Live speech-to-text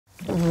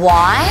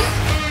Why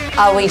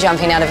are we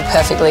jumping out of a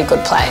perfectly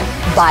good plane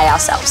by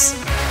ourselves?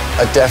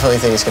 I definitely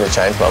think it's going to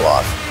change my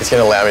life. It's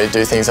going to allow me to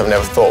do things I've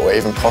never thought were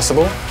even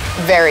possible.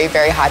 Very,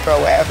 very hyper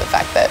aware of the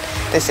fact that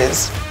this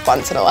is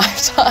once in a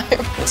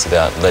lifetime. It's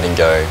about letting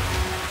go,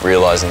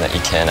 realising that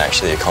you can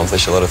actually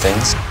accomplish a lot of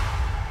things.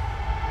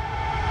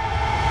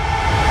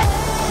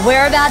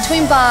 We're about to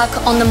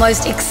embark on the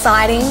most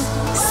exciting,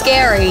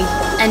 scary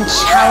and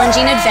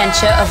challenging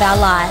adventure of our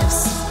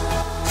lives.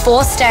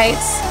 4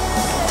 states,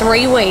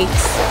 3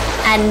 weeks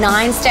and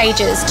 9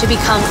 stages to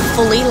become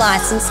fully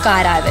licensed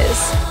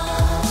skydivers.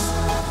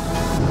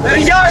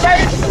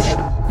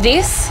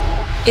 This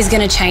is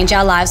going to change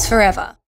our lives forever.